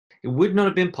It would not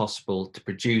have been possible to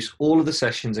produce all of the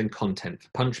sessions and content for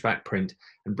Punchback Print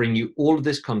and bring you all of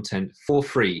this content for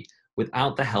free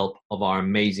without the help of our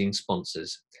amazing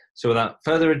sponsors. So without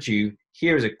further ado,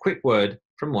 here is a quick word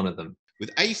from one of them.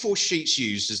 With A4 sheets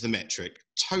used as the metric,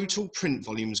 total print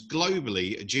volumes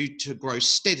globally are due to grow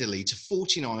steadily to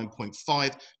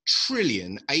 49.5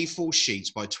 trillion A4 sheets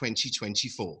by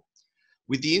 2024,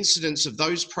 with the incidence of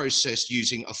those processed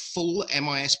using a full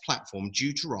MIS platform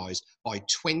due to rise by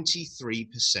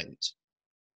 23%.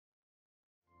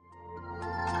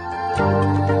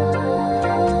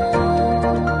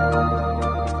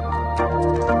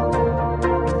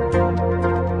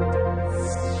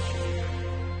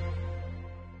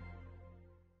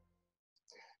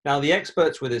 Now, the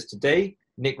experts with us today,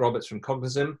 Nick Roberts from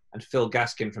Cognism and Phil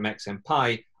Gaskin from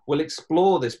XMPi, will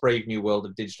explore this brave new world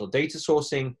of digital data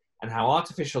sourcing and how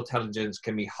artificial intelligence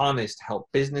can be harnessed to help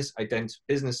businesses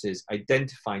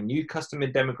identify new customer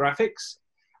demographics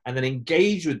and then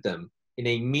engage with them in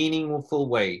a meaningful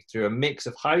way through a mix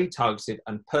of highly targeted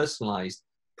and personalized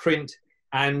print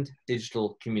and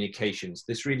digital communications.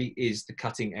 This really is the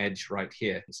cutting edge right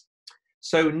here.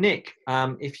 So Nick,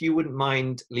 if you wouldn't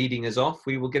mind leading us off,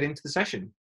 we will get into the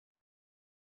session.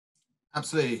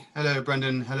 Absolutely. Hello,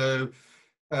 Brendan. Hello,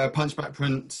 Punchback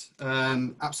Print.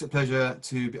 Absolute pleasure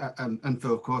to be, and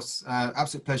Phil, of course,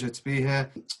 absolute pleasure to be here.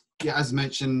 Yeah, as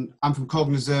mentioned, I'm from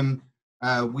Cognism.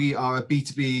 We are a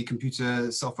B2B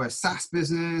computer software SaaS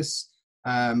business.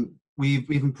 We've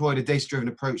employed a data-driven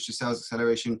approach to sales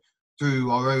acceleration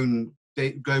through our own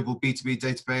global B2B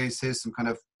database. Here's some kind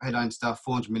of headline stuff: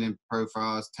 400 million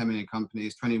profiles, 10 million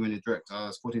companies, 20 million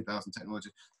directors, 14,000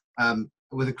 technologies.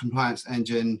 With a compliance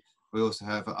engine, we also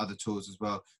have other tools as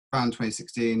well. Around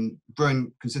 2016,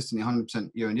 growing consistently 100%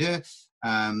 year on year.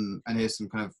 And here's some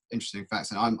kind of interesting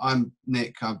facts. And I'm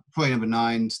Nick. I'm employee number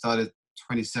 9. Started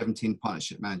 2017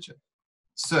 partnership manager.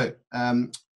 So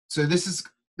this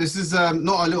is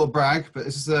not a little brag, but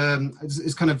this is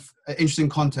it's kind of interesting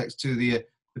context to the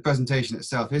presentation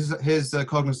itself. Here's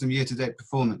Cognism year-to-date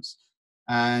performance,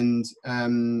 and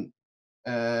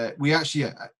we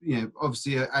actually,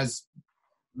 obviously, as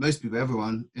most people,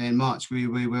 everyone, in March, we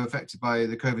were affected by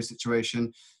the COVID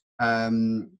situation.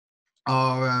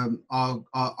 Our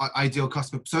ideal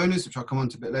customer personas, which I'll come on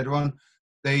to a bit later on,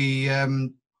 they are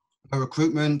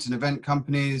recruitment and event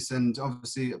companies, and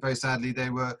obviously, very sadly, they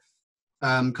were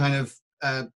kind of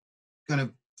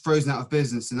frozen out of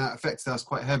business, and that affected us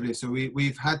quite heavily. So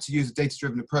we've had to use a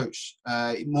data-driven approach,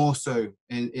 more so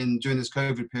during this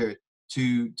COVID period,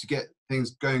 to get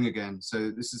things going again. So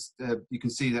this is you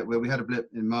can see that where we had a blip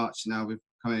in March, now we're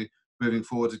kind of moving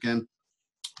forward again.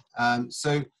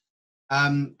 So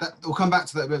that we'll come back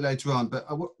to that a bit later on. But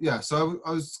yeah, so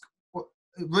I was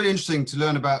really interesting to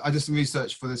learn about. I did some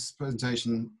research for this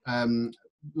presentation,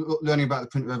 learning about the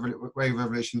print wave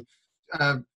revolution.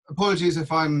 Apologies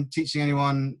if I'm teaching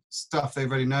anyone stuff they've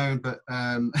already known, but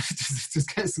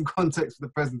just get some context for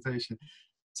the presentation.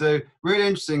 So really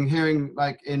interesting hearing,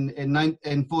 like in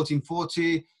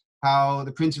 1440, how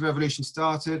the printing revolution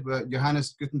started, where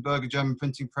Johannes Gutenberg, a German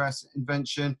printing press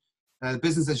invention. The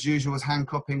business as usual was hand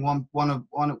copying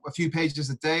a few pages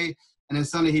a day, and then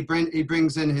suddenly he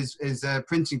brings in his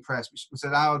printing press, which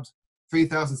allowed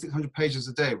 3,600 pages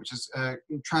a day, which is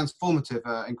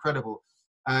transformative, incredible.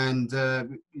 And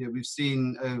we've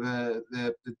seen over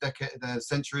the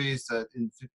centuries,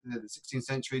 in the 16th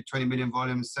century, 20 million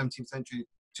volumes, 17th century,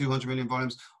 200 million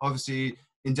volumes. Obviously,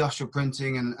 industrial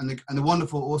printing and the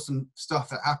wonderful, awesome stuff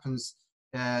that happens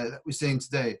that we're seeing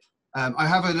today. I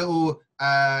have a little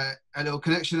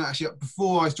connection. Actually,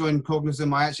 before I joined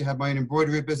Cognism, I actually had my own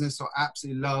embroidery business, so I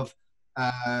absolutely love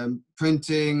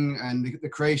printing and the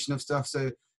creation of stuff.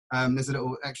 So there's a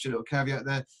little caveat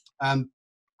there. And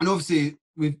obviously,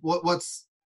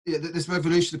 this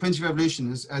revolution, the printing revolution,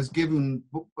 has given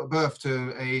birth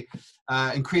to a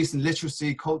increase in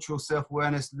literacy, cultural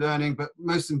self-awareness, learning, but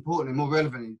most importantly, more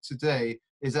relevantly today,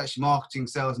 is actually marketing,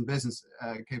 sales, and business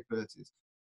capabilities.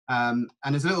 And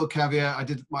there's a little caveat. I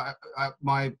did I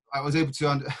was able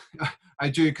to I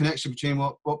drew a connection between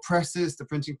what press is, the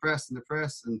printing press, and the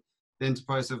press, and the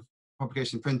enterprise of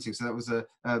publication and printing. So that was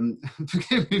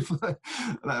forgive me for that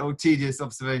old tedious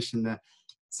observation there.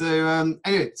 So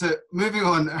anyway, so moving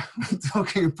on,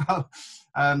 talking about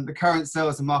the current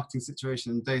sales and marketing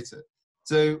situation and data.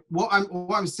 So what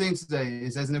I'm seeing today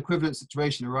is there's an equivalent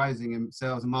situation arising in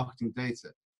sales and marketing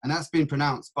data, and that's been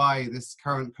pronounced by this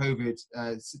current COVID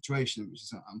situation, which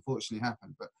has unfortunately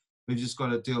happened, but we've just got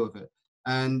to deal with it.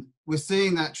 And we're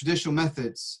seeing that traditional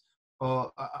methods are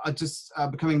just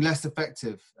becoming less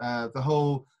effective. The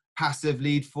whole passive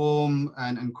lead form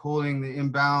and calling the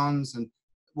inbounds and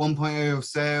 1.0 of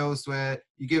sales, where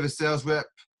you give a sales rep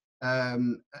a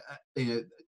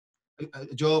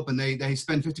job, and they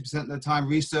spend 50% of their time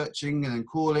researching and then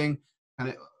calling, kind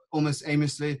of almost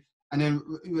aimlessly. And then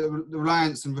the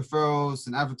reliance on referrals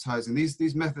and advertising.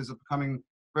 These methods are becoming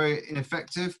very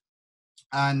ineffective.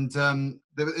 And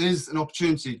there is an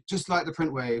opportunity, just like the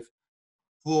print wave,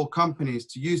 for companies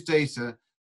to use data,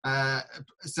 a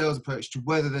sales approach to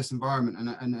weather this environment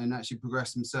and actually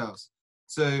progress themselves.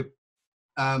 So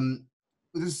with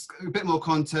this a bit more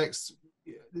context,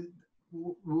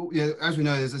 as we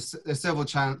know, there's several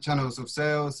channels of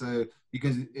sales. So you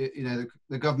can,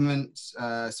 the government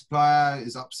supplier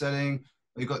is upselling.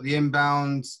 You've got the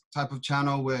inbound type of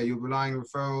channel where you're relying on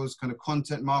referrals, kind of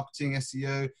content marketing,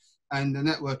 SEO, and the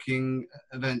networking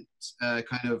event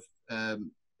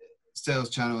sales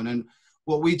channel. And then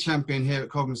what we champion here at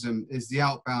Cognizant is the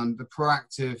outbound, the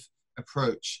proactive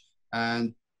approach.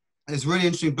 And there's a really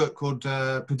interesting book called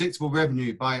Predictable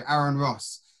Revenue by Aaron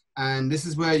Ross. And this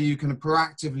is where you can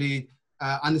proactively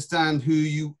understand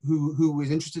who is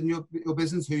interested in your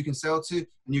business, who you can sell to,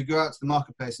 and you go out to the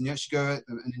marketplace and you actually go at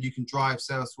them, and then you can drive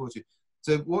sales towards you.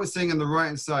 So what we're seeing on the right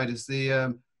hand side is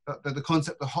the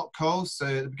concept of hot coals. So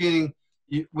at the beginning,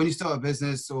 when you start a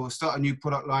business or start a new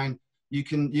product line, you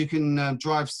can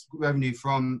drive revenue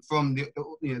from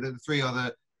the three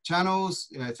other channels,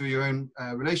 through your own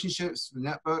relationships, the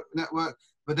network.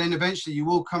 But then eventually you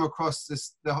will come across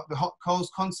the hot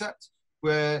coals concept,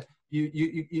 where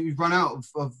you run out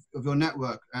of your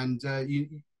network, and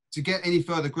to get any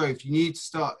further growth, you need to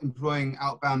start employing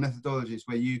outbound methodologies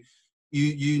where you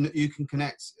can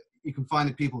connect. You can find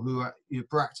the people who are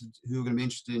proactive, who are going to be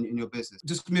interested in your business.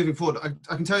 Just moving forward,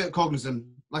 I can tell you at Cognizant,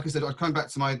 like I said, I'd come back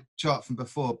to my chart from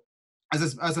before.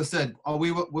 As I said,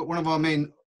 one of our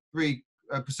main three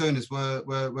personas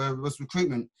was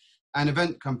recruitment and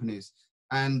event companies,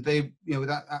 and they,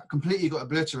 that completely got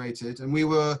obliterated, and we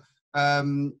were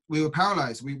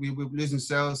paralyzed. We were losing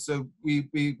sales, so we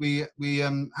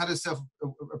had a self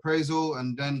appraisal,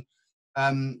 and then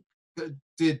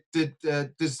did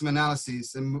some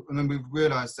analyses, and then we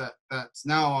realized that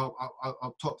now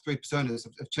our top three personas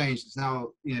have changed. It's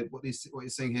now, what you're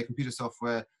seeing here: computer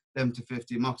software, 11 to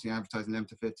 50, marketing and advertising, 11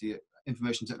 to 50,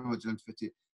 information technology, 11 to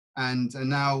 50, and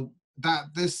now that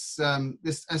this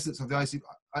essence of the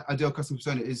ideal customer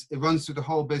persona it runs through the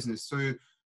whole business, through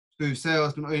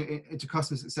sales, but into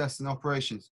customer success and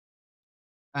operations.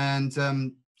 And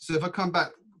so if I come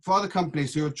back for other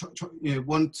companies who are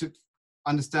want to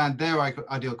understand their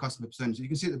ideal customer persona, so you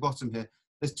can see at the bottom here,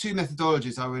 there's two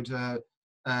methodologies I would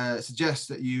suggest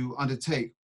that you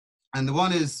undertake. And the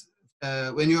one is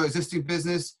when you're an existing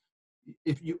business,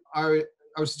 I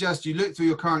would suggest you look through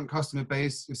your current customer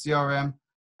base, your CRM,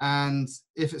 and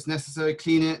if it's necessary,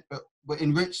 clean it, but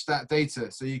enrich that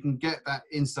data so you can get that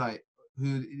insight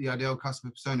who the ideal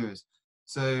customer persona is.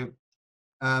 So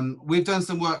we've done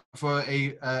some work for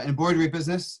an embroidery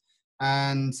business,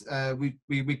 and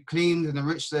we cleaned and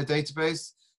enriched their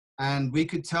database, and we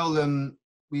could tell them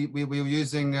we were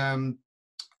using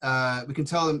we can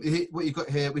tell them what you've got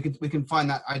here. We can find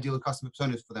that ideal customer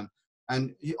personas for them.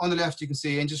 And on the left you can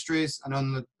see industries, and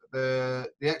on the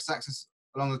x-axis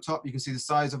along the top you can see the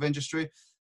size of industry.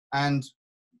 And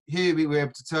here we were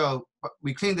able to tell.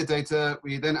 We cleaned the data.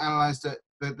 We then analyzed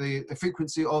the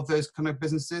frequency of those kind of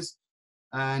businesses.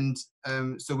 And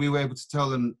so we were able to tell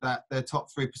them that their top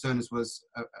three personas was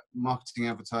marketing,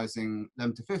 advertising,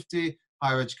 11 to 50,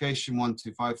 higher education, 1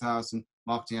 to 5,000,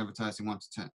 marketing, advertising, 1 to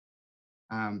 10.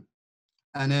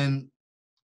 And then,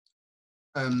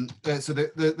 so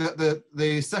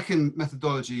the second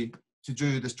methodology to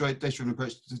do this data-driven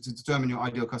approach to determine your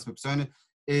ideal customer persona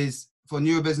is for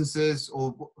newer businesses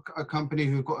or a company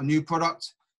who've got a new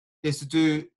product, is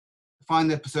to find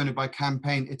their persona by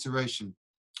campaign iteration.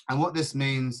 And what this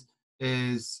means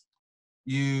is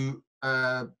you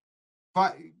get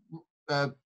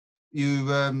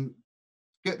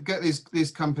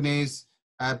these companies,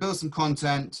 build some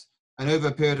content, and over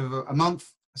a period of a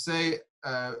month, say,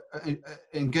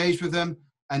 engage with them,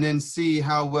 and then see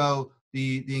how well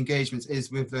the engagement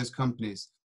is with those companies.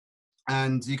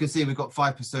 And you can see we've got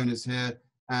 5 personas here,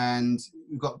 and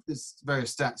we've got this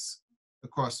various stats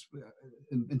across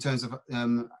in terms of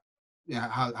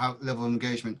how level of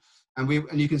engagement. And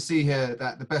you can see here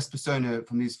that the best persona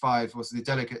from these 5 was the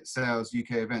delegate sales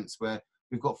UK events, where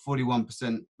we've got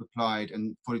 41% replied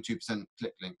and 42%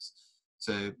 click links.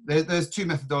 So there's 2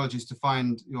 methodologies to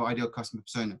find your ideal customer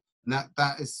persona, and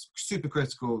that is super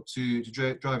critical to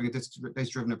driving a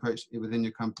data-driven approach within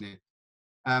your company.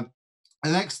 The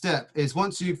next step is,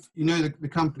 once you know the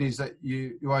companies that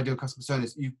your ideal customer persona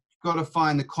is, you've got to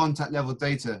find the contact level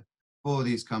data for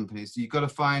these companies. So you've got to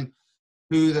find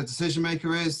who the decision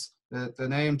maker is, the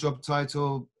name, job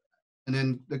title, and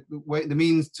then the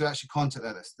means to actually contact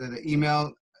that list. The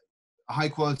email, a high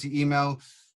quality email,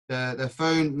 their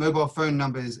phone, mobile phone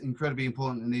number is incredibly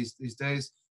important in these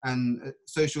days. And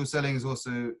social selling is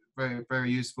also very,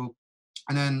 very useful.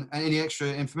 And then any extra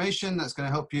information that's going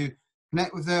to help you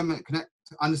connect with them,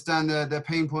 understand their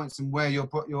pain points and where your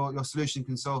solution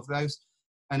can solve those.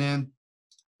 And then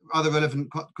other relevant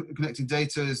connecting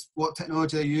data is what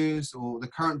technology they use, or the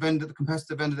current vendor, the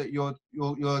competitor vendor that you're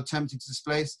attempting to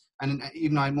displace, and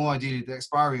even more ideally the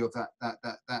expiry of that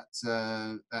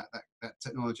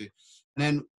technology. And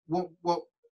then what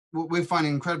we're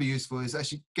finding incredibly useful is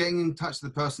actually getting in touch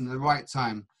with the person at the right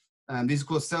time. These are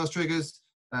called sales triggers.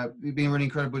 Being really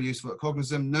incredibly useful at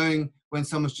Cognism, knowing when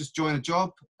someone's just joined a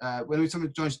job. When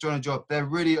someone joins a job, they're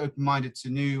really open-minded to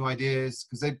new ideas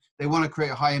because they want to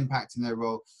create a high impact in their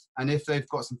role. And if they've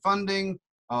got some funding,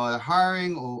 or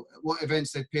hiring, or what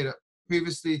events they've paid up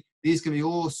previously, these can be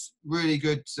all really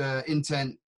good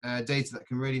intent data that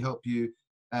can really help you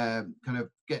kind of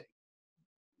get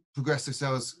progressive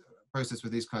sales process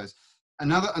with these guys.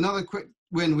 Another quick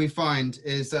win we find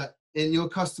is that in your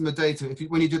customer data,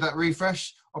 when you do that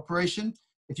refresh operation,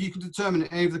 if you can determine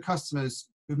any of the customers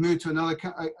who've moved to another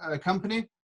company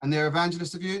and they're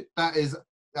evangelists of you,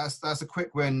 that's a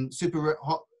quick win, super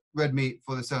hot red meat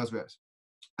for the sales reps.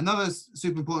 Another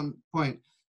super important point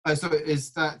is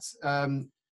that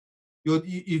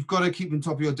you've got to keep on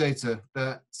top of your data.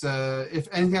 That if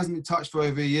anything hasn't been touched for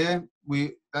over a year,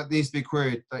 that needs to be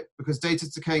queried. Because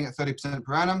data's decaying at 30%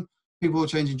 per annum. People are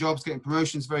changing jobs, getting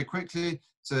promotions very quickly.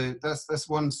 So that's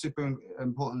one super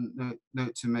important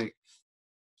note to make.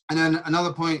 And then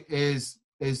another point is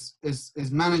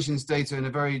managing this data in a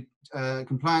very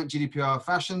compliant GDPR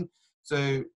fashion.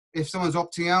 So if someone's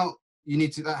opting out,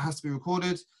 that has to be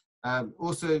recorded.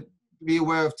 Also, be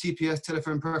aware of TPS,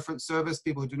 telephone preference service.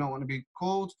 People who do not want to be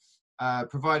called.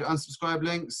 Provide unsubscribe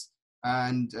links.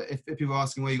 And if people are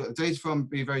asking where you got the data from,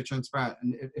 be very transparent.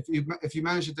 And if you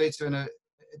manage the data in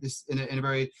a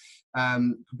very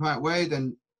compliant way,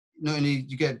 then not only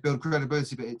you build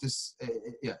credibility, but it's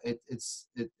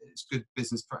good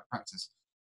business practice.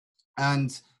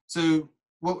 And so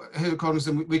here at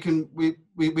Cognizant, we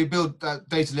build that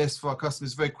data list for our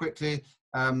customers very quickly.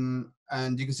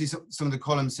 And you can see some of the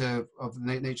columns here of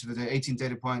the nature of the data, 18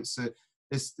 data points. So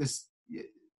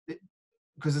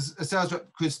because a sales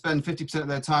rep could spend 50% of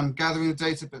their time gathering the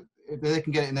data, but if they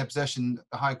can get it in their possession,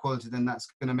 a high quality, then that's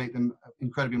going to make them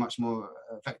incredibly much more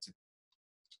effective.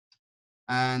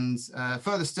 And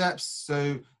further steps,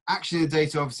 so actioning the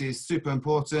data obviously is super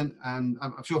important, and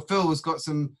I'm sure Phil has got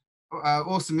some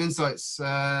awesome insights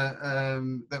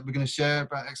that we're going to share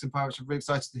about XMPI, which I'm really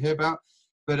excited to hear about.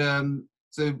 But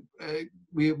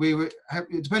we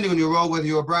depending on your role, whether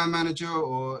you're a brand manager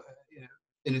or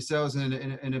in a sales and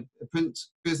in a print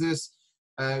business,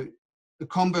 the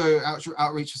combo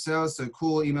outreach for sales, so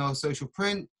call, email, social,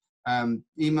 print,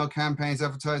 email campaigns,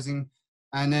 advertising,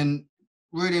 and then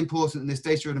really important in this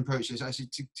data-driven approach is actually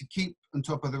to keep on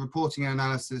top of the reporting and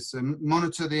analysis. So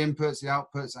monitor the inputs, the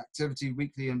outputs, activity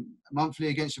weekly and monthly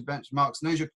against your benchmarks,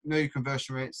 know your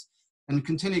conversion rates, and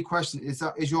continually question, is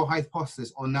your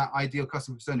hypothesis on that ideal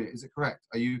customer persona, is it correct?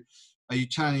 Are you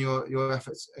channeling your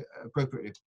efforts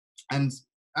appropriately? And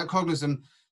at Cognizant,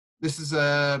 this is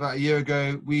about a year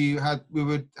ago, we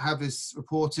would have this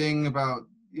reporting about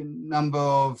the number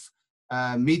of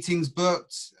meetings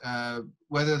booked,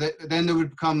 whether then they would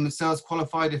become sales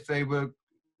qualified if they were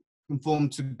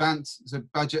conformed to BANT, so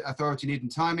budget, authority, need,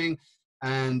 and timing,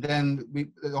 and then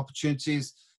the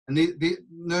opportunities. And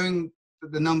knowing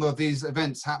the number of these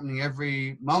events happening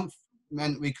every month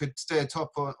meant we could stay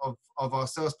atop of our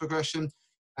sales progression,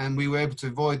 and we were able to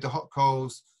avoid the hot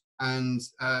coals and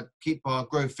keep our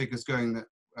growth figures going that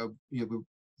we're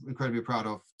incredibly proud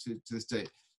of to this date.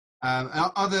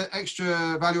 Other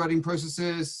extra value-adding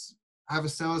processes, have a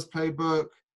sales playbook,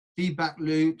 feedback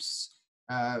loops,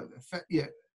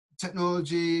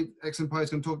 technology, XMPI is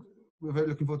going to talk, we're very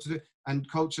looking forward to it, and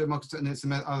culture, marketing, and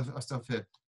some other stuff here.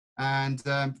 And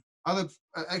other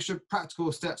extra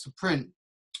practical steps for print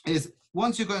is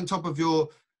once you've got on top of your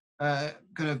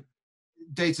kind of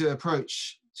data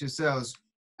approach to sales,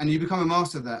 and you become a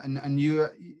master of that, and you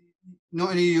not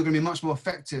only you're going to be much more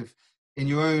effective in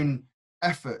your own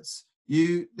efforts,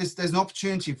 there's an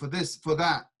opportunity for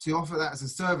that to offer that as a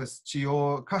service to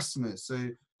your customers. So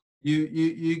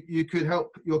you could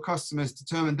help your customers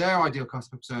determine their ideal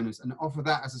customer personas and offer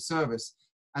that as a service,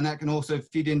 and that can also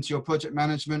feed into your project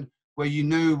management, where you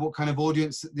know what kind of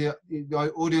audience the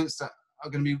audience that are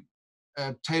going to be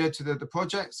tailored to the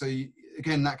project. So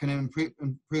again, that can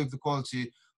improve the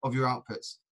quality of your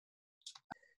outputs.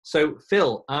 So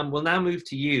Phil, we'll now move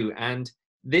to you, and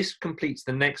this completes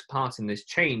the next part in this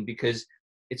chain, because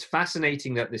it's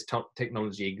fascinating that this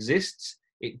technology exists.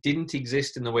 It didn't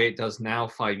exist in the way it does now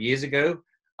 5 years ago.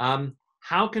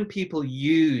 How can people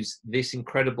use this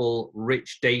incredible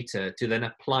rich data to then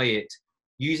apply it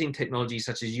using technology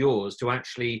such as yours to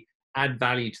actually add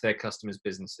value to their customers'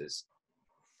 businesses?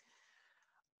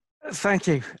 Thank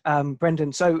you,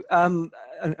 Brendan. So,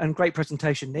 and great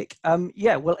presentation, Nick.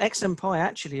 Yeah, well, XMPie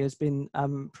actually has been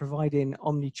providing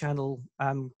omni-channel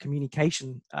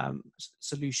communication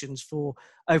solutions for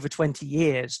over 20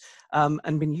 years,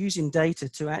 and been using data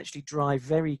to actually drive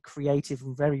very creative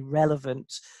and very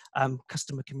relevant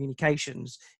customer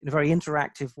communications in a very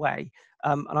interactive way.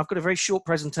 And I've got a very short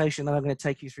presentation that I'm going to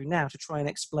take you through now to try and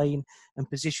explain and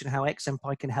position how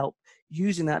XMPie can help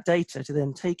using that data to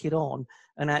then take it on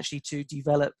and actually to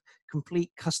develop complete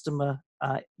customer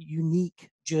unique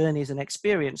journeys and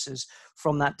experiences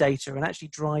from that data, and actually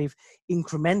drive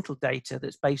incremental data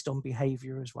that's based on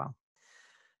behavior as well.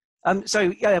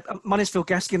 So yeah, my name is Phil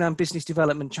Gaskin. I'm Business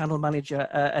Development Channel Manager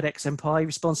at XMPie,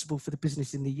 responsible for the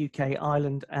business in the UK,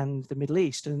 Ireland, and the Middle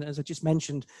East. And as I just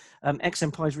mentioned,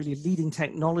 XMPie is really leading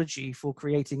technology for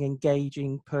creating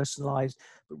engaging, personalised,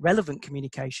 but relevant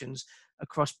communications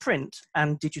across print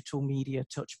and digital media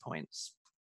touchpoints.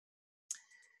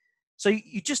 So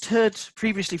you just heard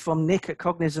previously from Nick at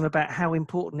Cognism about how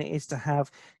important it is to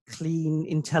have clean,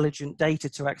 intelligent data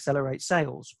to accelerate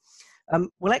sales.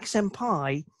 Well,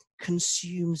 XMPie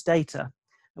consumes data,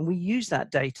 and we use that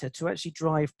data to actually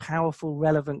drive powerful,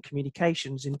 relevant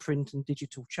communications in print and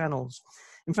digital channels.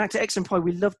 In fact, at XMPie,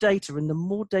 we love data, and the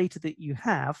more data that you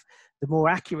have, the more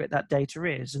accurate that data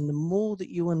is, and the more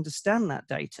that you understand that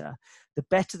data, the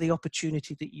better the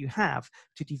opportunity that you have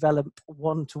to develop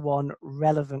one-to-one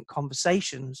relevant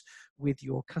conversations with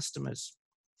your customers.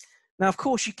 Now, of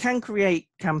course, you can create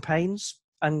campaigns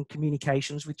and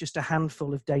communications with just a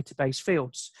handful of database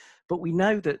fields, but we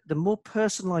know that the more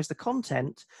personalized the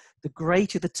content, the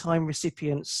greater the time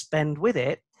recipients spend with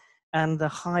it, and the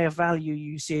higher value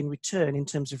you see in return in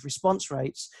terms of response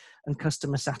rates and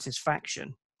customer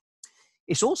satisfaction.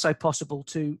 It's also possible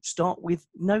to start with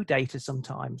no data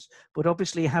sometimes, but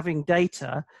obviously having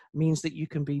data means that you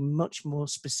can be much more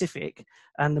specific,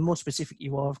 and the more specific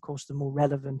you are, of course, the more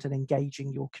relevant and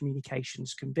engaging your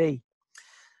communications can be.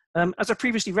 As I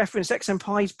previously referenced,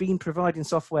 XMPie has been providing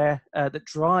software that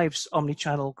drives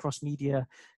omni-channel cross-media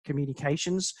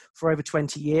communications for over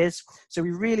 20 years. So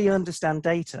we really understand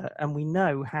data, and we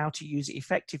know how to use it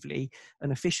effectively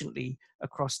and efficiently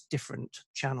across different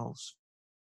channels.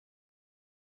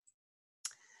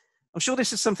 I'm sure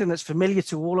this is something that's familiar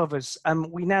to all of us.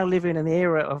 We now live in an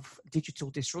era of digital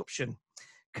disruption.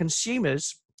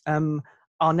 Consumers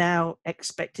are now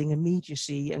expecting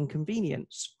immediacy and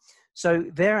convenience. So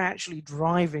they're actually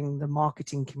driving the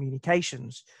marketing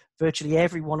communications. Virtually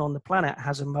everyone on the planet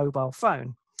has a mobile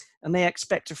phone, and they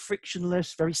expect a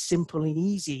frictionless, very simple and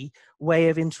easy way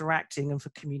of interacting and for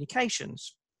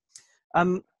communications.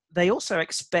 They also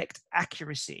expect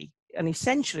accuracy, and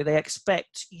essentially they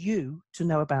expect you to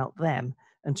know about them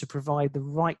and to provide the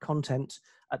right content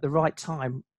at the right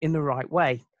time in the right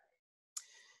way.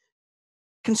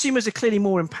 Consumers are clearly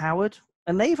more empowered,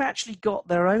 and they've actually got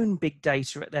their own big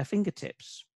data at their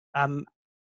fingertips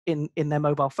in their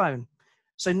mobile phone.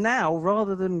 So now,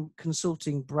 rather than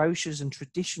consulting brochures and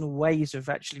traditional ways of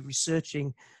actually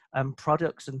researching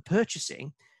products and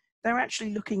purchasing, they're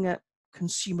actually looking at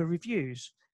consumer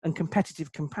reviews and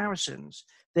competitive comparisons.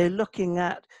 They're looking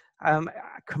at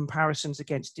comparisons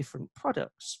against different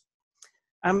products.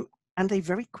 And they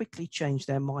very quickly change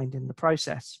their mind in the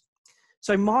process.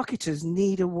 So marketers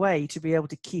need a way to be able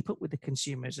to keep up with the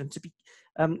consumers and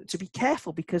to be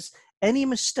careful, because any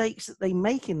mistakes that they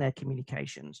make in their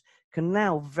communications can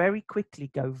now very quickly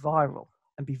go viral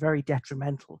and be very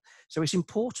detrimental. So it's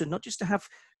important not just to have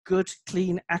good,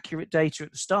 clean, accurate data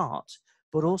at the start,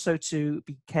 but also to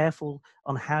be careful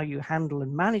on how you handle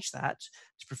and manage that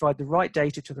to provide the right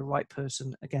data to the right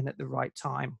person, again, at the right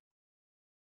time.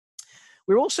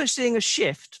 We're also seeing a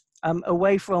shift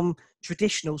away from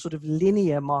traditional sort of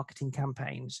linear marketing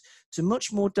campaigns to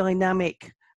much more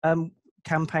dynamic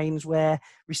campaigns where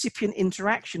recipient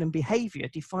interaction and behavior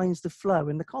defines the flow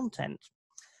and the content.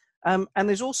 And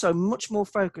there's also much more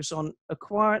focus on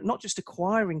not just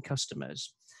acquiring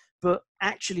customers, but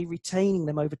actually retaining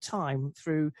them over time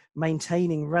through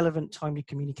maintaining relevant, timely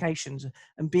communications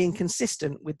and being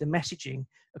consistent with the messaging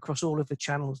across all of the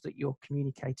channels that you're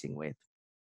communicating with.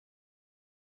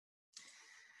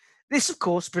 This, of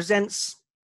course, presents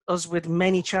us with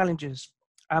many challenges.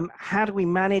 How do we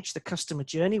manage the customer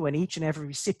journey when each and every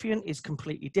recipient is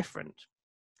completely different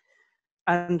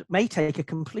and may take a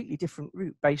completely different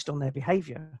route based on their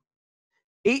behavior?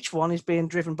 Each one is being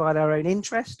driven by their own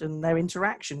interest and their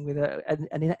interaction with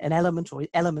an element or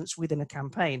elements within a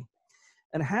campaign.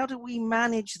 And how do we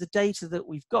manage the data that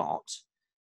we've got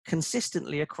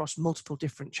consistently across multiple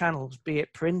different channels, be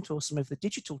it print or some of the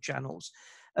digital channels,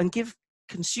 and give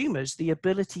consumers the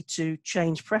ability to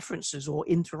change preferences or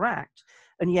interact,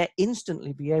 and yet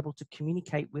instantly be able to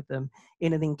communicate with them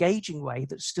in an engaging way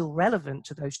that's still relevant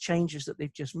to those changes that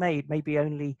they've just made, maybe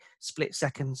only split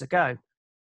seconds ago.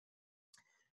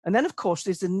 And then, of course,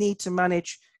 there's the need to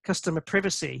manage customer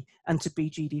privacy and to be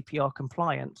GDPR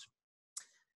compliant.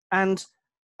 And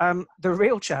the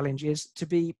real challenge is to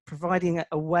be providing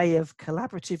a way of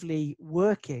collaboratively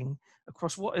working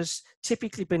across what has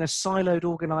typically been a siloed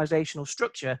organizational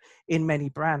structure in many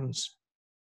brands.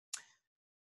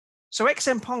 So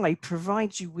XMPie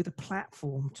provides you with a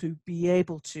platform to be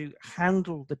able to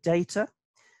handle the data,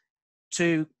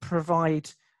 to provide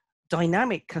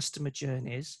dynamic customer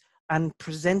journeys, and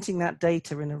presenting that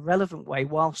data in a relevant way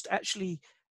whilst actually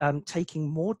taking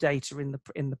more data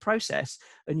in the process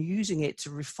and using it to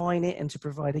refine it and to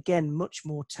provide, again, much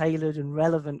more tailored and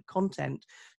relevant content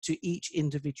to each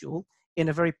individual in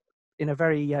a very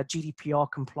GDPR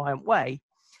compliant way,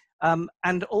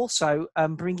 and also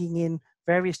bringing in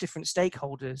various different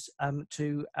stakeholders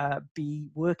to be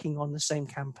working on the same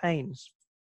campaigns.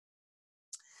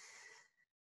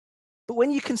 But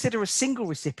when you consider a single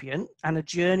recipient and a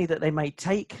journey that they may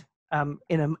take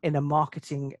in a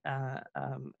marketing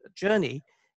journey,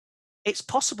 it's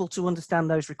possible to understand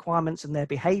those requirements and their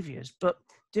behaviors, but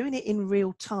doing it in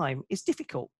real time is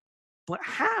difficult. But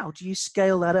how do you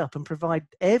scale that up and provide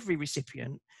every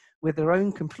recipient with their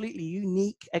own completely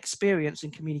unique experience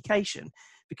and communication?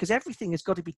 Because everything has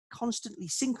got to be constantly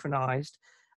synchronized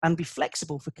and be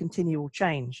flexible for continual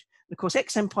change. And of course,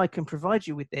 XMPie can provide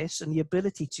you with this and the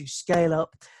ability to scale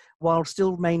up while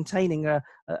still maintaining a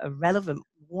relevant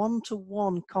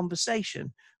one-to-one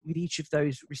conversation with each of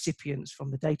those recipients from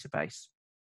the database.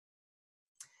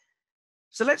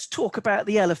 So let's talk about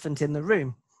the elephant in the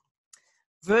room.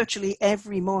 Virtually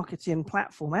every marketing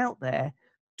platform out there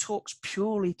talks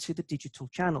purely to the digital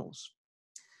channels.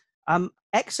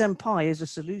 XMPie is a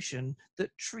solution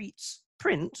that treats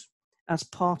print as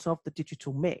part of the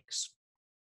digital mix.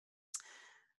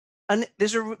 And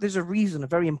there's a reason, a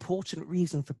very important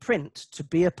reason for print to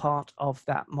be a part of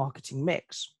that marketing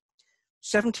mix.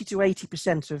 70 to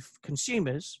 80% of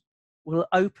consumers will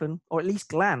open or at least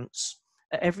glance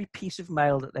at every piece of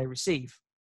mail that they receive.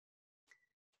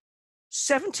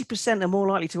 70% are more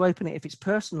likely to open it if it's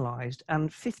personalized, and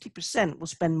 50% will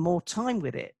spend more time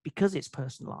with it because it's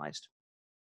personalized.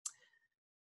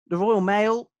 The Royal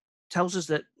Mail tells us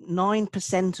that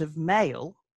 9% of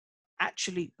mail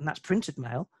actually, and that's printed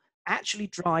mail, actually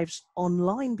drives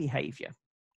online behavior.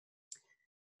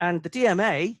 And the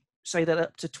DMA say that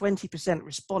up to 20%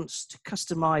 response to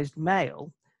customized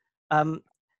mail,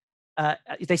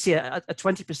 they see a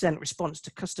 20% response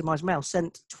to customized mail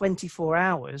sent 24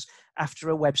 hours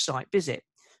after a website visit.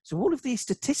 So all of these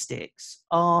statistics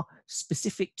are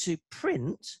specific to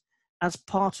print as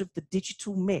part of the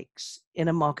digital mix in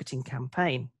a marketing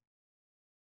campaign.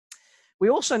 We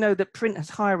also know that print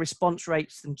has higher response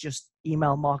rates than just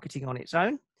email marketing on its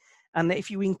own, and that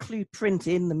if you include print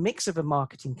in the mix of a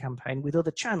marketing campaign with other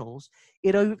channels,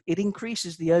 it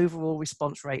increases the overall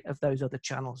response rate of those other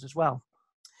channels as well.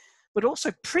 But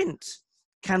also print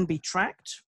can be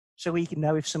tracked, so we can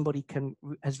know if somebody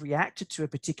has reacted to a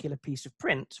particular piece of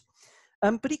print,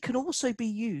 but it can also be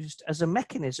used as a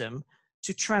mechanism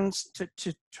to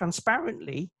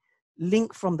transparently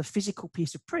link from the physical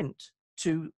piece of print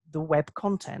to the web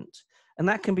content. And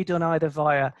that can be done either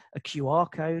via a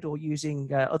QR code or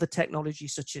using other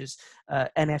technologies such as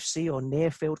NFC or near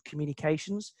field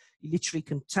communications. You literally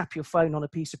can tap your phone on a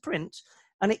piece of print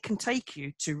and it can take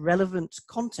you to relevant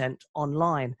content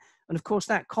online. And of course,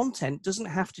 that content doesn't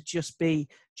have to just be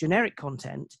generic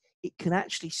content. It can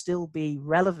actually still be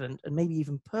relevant and maybe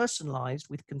even personalized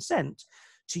with consent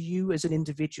to you as an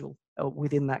individual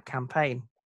within that campaign.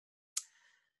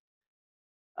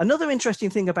 Another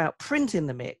interesting thing about print in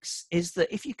the mix is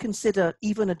that if you consider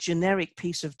even a generic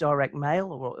piece of direct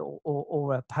mail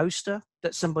or a poster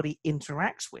that somebody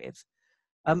interacts with,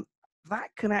 that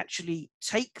can actually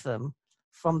take them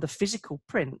from the physical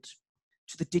print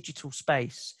to the digital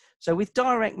space. So with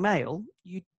direct mail,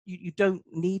 you don't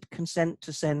need consent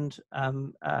to send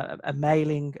a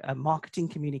mailing, a marketing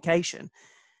communication.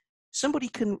 Somebody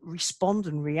can respond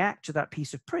and react to that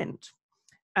piece of print.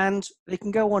 And they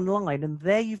can go online, and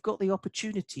there you've got the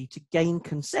opportunity to gain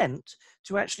consent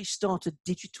to actually start a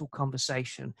digital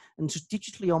conversation and to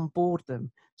digitally onboard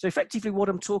them. So effectively what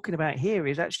I'm talking about here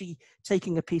is actually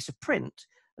taking a piece of print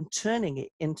and turning it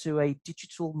into a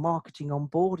digital marketing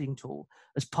onboarding tool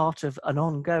as part of an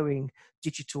ongoing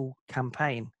digital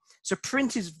campaign. So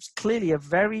print is clearly a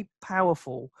very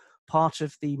powerful part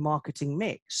of the marketing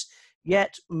mix.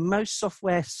 Yet most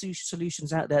software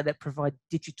solutions out there that provide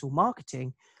digital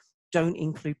marketing don't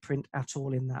include print at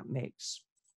all in that mix.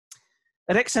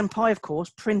 At XMPie, of course,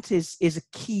 print is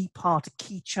a key part, a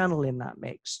key channel in that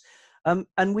mix.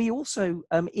 And we also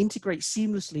integrate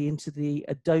seamlessly into the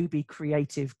Adobe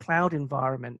Creative Cloud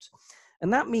environment.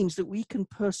 And that means that we can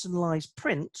personalize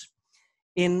print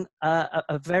in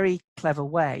a very clever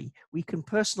way. We can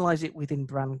personalize it within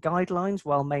brand guidelines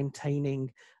while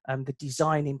maintaining the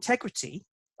design integrity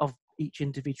of each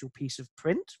individual piece of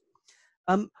print,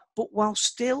 but while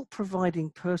still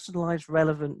providing personalized,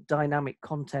 relevant, dynamic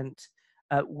content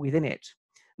within it.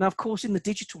 Now, of course, in the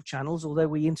digital channels, although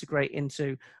we integrate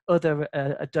into other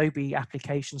Adobe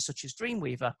applications such as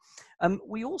Dreamweaver,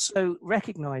 we also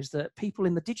recognize that people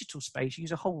in the digital space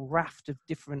use a whole raft of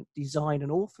different design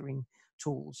and authoring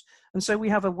tools. And so we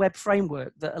have a web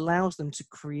framework that allows them to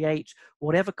create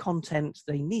whatever content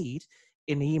they need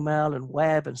in email and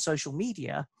web and social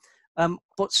media,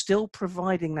 but still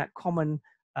providing that common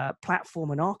platform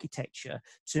and architecture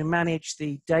to manage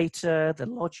the data, the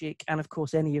logic, and of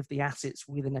course, any of the assets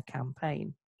within a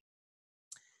campaign.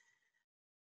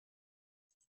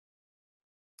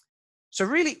 So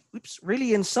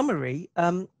really in summary,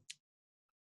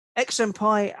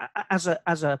 XMPie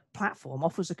as a platform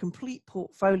offers a complete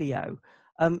portfolio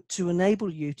to enable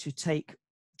you to take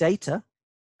data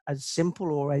as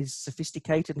simple or as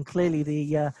sophisticated, and clearly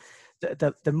the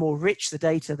more rich the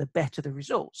data, the better the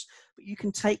results. But you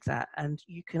can take that and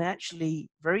you can actually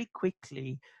very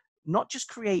quickly not just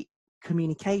create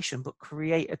communication, but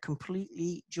create a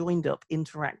completely joined up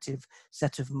interactive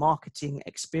set of marketing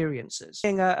experiences.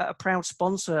 Being a proud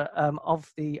sponsor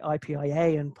of the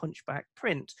IPIA and Punchback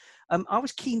Print, I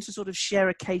was keen to sort of share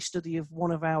a case study of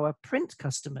one of our print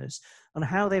customers and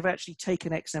how they've actually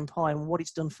taken XMPie and what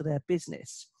it's done for their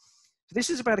business. So this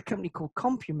is about a company called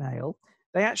CompuMail.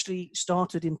 They actually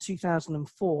started in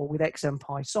 2004 with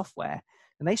XMPie software,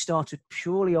 and they started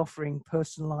purely offering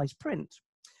personalized print.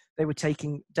 They were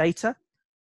taking data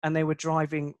and they were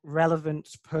driving relevant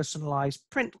personalized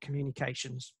print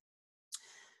communications.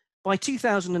 By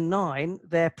 2009,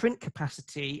 their print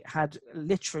capacity had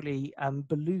literally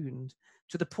ballooned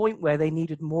to the point where they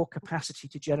needed more capacity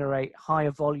to generate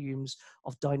higher volumes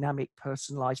of dynamic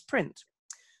personalized print.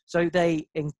 So they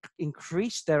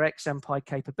increased their XMPie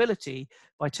capability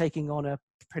by taking on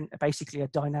basically a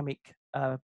dynamic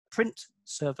print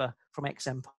server from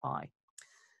XMPie.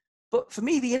 But for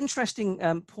me, the interesting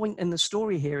point in the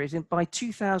story here is by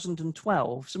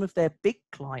 2012, some of their big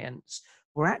clients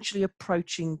were actually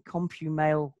approaching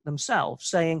CompuMail themselves,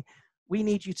 saying, we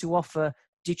need you to offer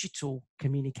digital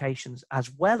communications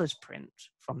as well as print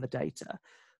from the data.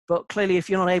 But clearly, if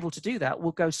you're not able to do that,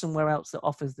 we'll go somewhere else that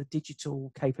offers the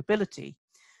digital capability.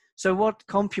 So what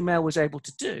CompuMail was able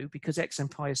to do, because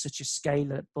XMPie is such a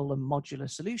scalable and modular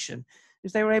solution,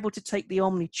 is they were able to take the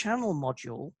omni-channel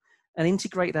module and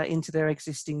integrate that into their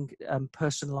existing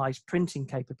personalized printing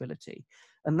capability.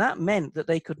 And that meant that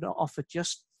they could not offer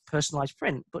just personalized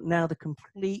print, but now the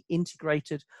complete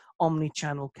integrated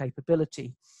omni-channel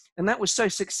capability. And that was so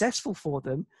successful for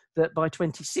them that by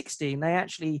 2016, they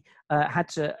actually had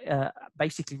to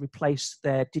basically replace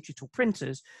their digital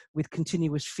printers with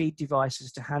continuous feed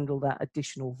devices to handle that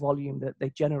additional volume that they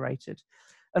generated.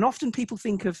 And often people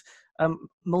think of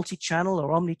multi-channel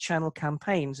or omni-channel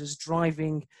campaigns as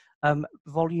driving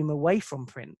volume away from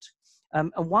print.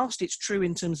 And whilst it's true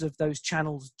in terms of those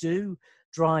channels do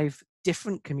drive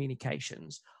different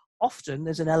communications, often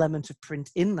there's an element of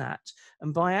print in that.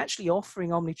 And by actually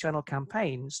offering omni-channel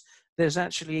campaigns, there's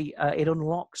actually, it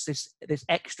unlocks this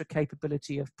extra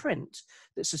capability of print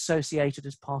that's associated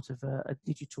as part of a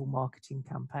digital marketing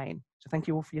campaign. So thank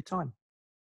you all for your time.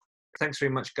 Thanks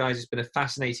very much, guys. It's been a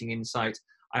fascinating insight.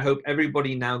 I hope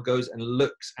everybody now goes and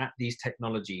looks at these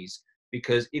technologies,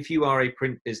 because if you are a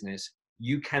print business,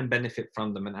 you can benefit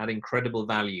from them and add incredible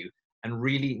value and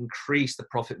really increase the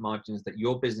profit margins that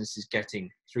your business is getting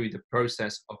through the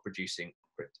process of producing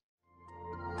print.